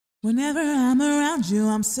Whenever I'm around you,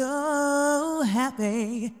 I'm so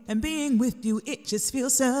happy. And being with you, it just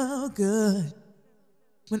feels so good.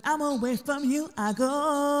 When I'm away from you, I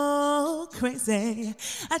go crazy.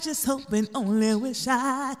 I just hope and only wish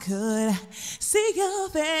I could see your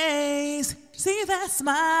face, see that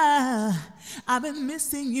smile. I've been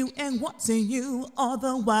missing you and wanting you all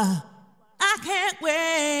the while. I can't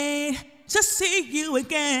wait to see you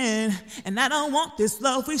again, and I don't want this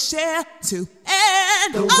love we share to end.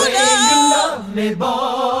 The way you love me,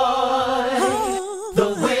 boy,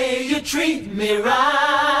 the way you treat me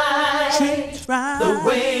right, the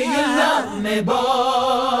way you love me,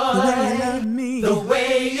 boy, the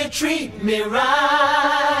way you treat me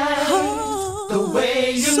right, the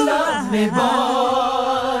way you love me,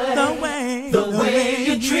 boy, the way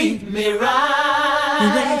you treat me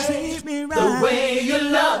right, the way you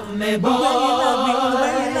love me, boy,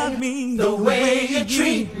 the way you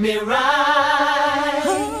treat me right.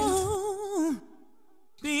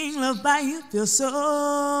 Being loved by you feels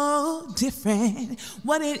so different.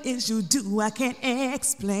 What it is you do, I can't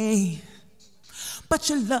explain. But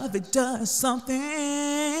your love, it does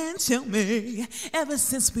something to me. Ever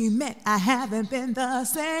since we met, I haven't been the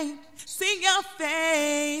same. See your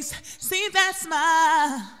face, see that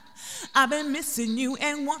smile. I've been missing you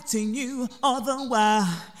and wanting you all the while.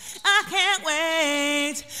 I can't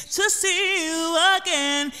wait to see you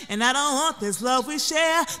again, and I don't want this love we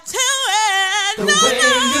share to end. The way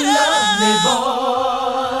you love me,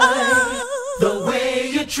 boy, the way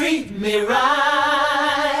you treat me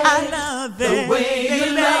right, I love it. The way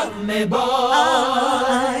you love me, boy,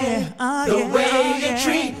 the way you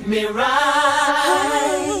treat me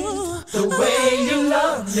right, the way you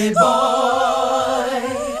love me, boy,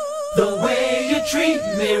 the way you treat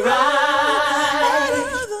me right,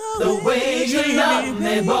 the way you love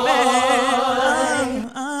me, boy,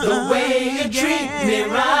 the way you treat me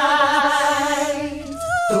right,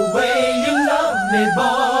 the way you love me,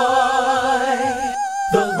 boy,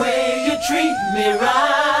 the way you treat me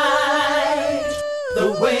right, the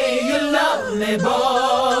way you love me,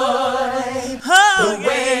 boy, the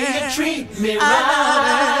way you treat me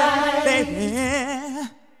right, baby.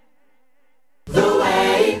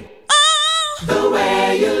 The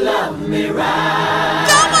way you love me right.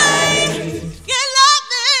 The way you love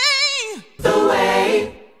me.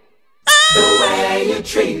 The way you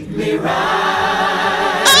treat me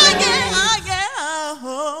right. Oh yeah,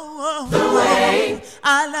 The way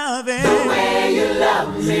I love it. The way you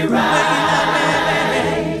love me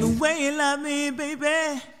right. The way you love me,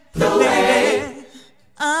 baby. The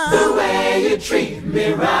way you treat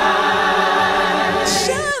me right.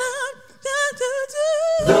 Shut up.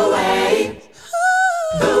 The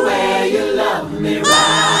way you love me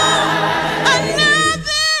right. I love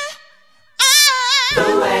it.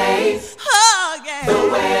 The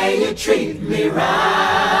way you treat me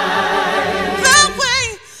right. The way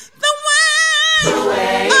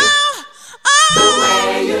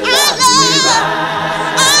you love me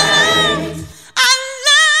right. I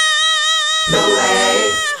love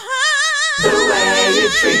The way you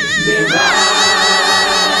treat me right.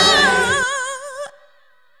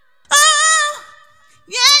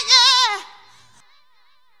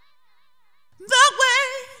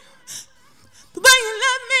 The way you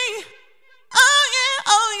love me. Oh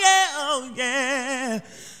yeah.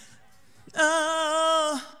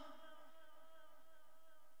 Oh.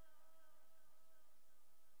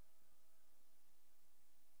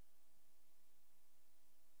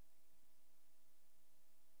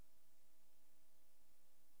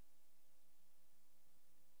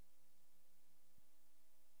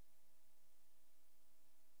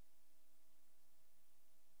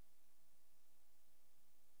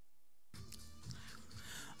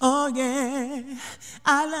 Oh yeah,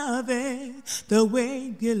 I love it, the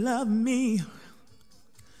way you love me.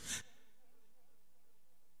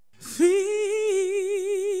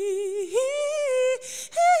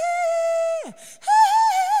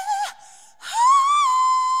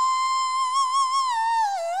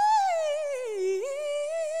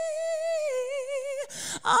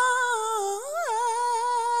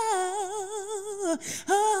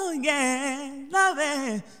 Oh yeah, love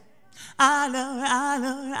it. I love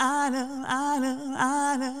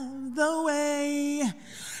the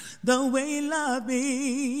way you love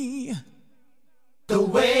me. The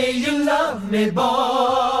way you love me,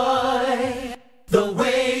 boy, the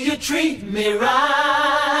way you treat me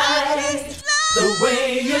right, the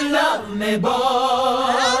way you love me,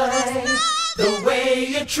 boy, the way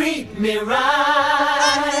you treat me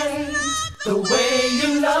right, the way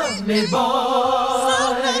you love me,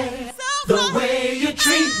 boy, the way you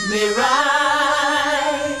treat me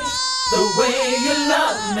right, the way you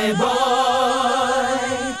love me, boy.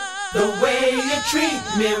 The way you treat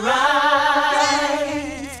me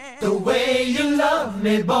right. The way you love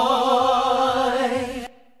me, boy.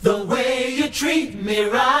 The way you treat me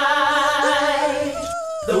right.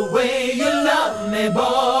 The way you love me,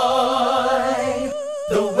 boy.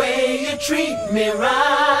 The way you treat me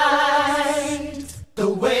right. The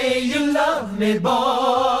way you love me,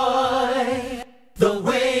 boy. The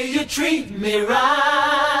way you treat me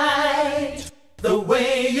right. The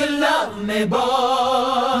way you love me,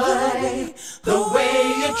 boy. The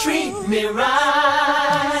way you treat me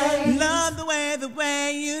right. Love the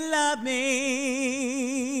way you love me.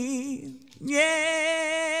 Yeah.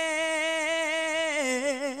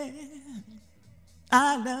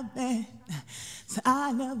 I love it. So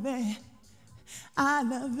I love it. I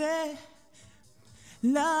love it.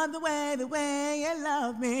 Love the way you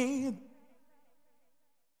love me.